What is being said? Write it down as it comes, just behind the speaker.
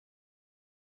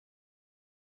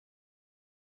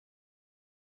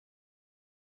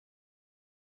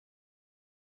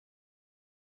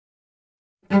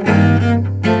She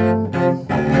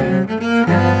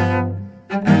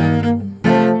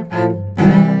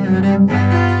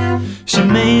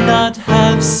may not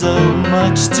have so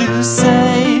much to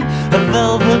say, her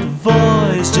velvet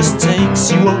voice just takes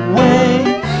you away.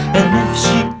 And if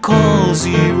she calls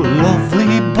you a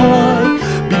lovely boy,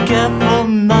 be careful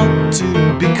not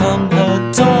to become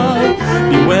her toy.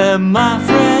 Beware, my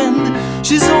friend,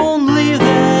 she's only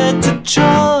there to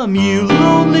charm you,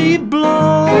 lonely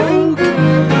bloke.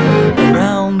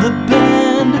 Around the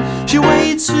bend, she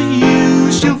waits for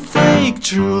you, she'll fake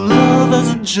true love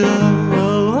as a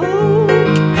joke.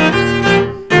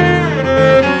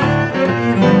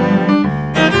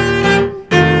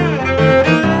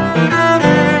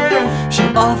 She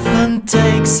often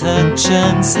takes her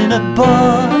chance in a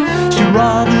bar, she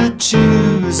rather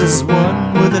chooses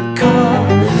one with a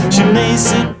car. She may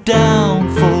sit down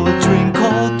for a drink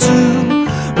or two,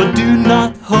 but do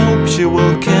not hope she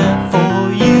will care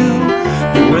for you.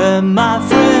 Beware, my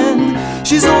friend,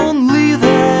 she's only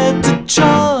there to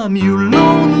charm you,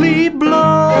 lonely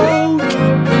bloke.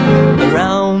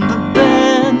 Around the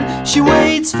bend, she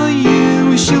waits for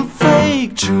you, she'll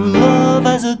fake true love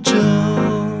as a joke.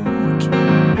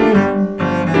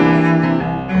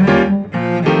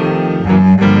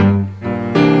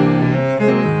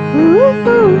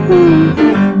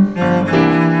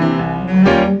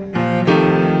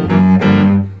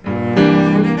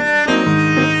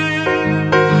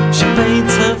 She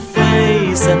paints her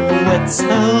face and wets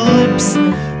her lips,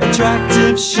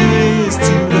 attractive she is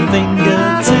to the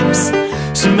fingertips.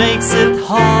 She makes it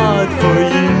hard for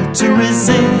you to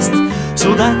resist,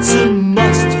 so that's a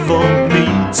must for me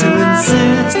to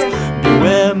insist.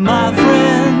 Beware, my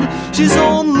friend, she's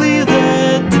only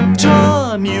there to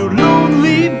charm you.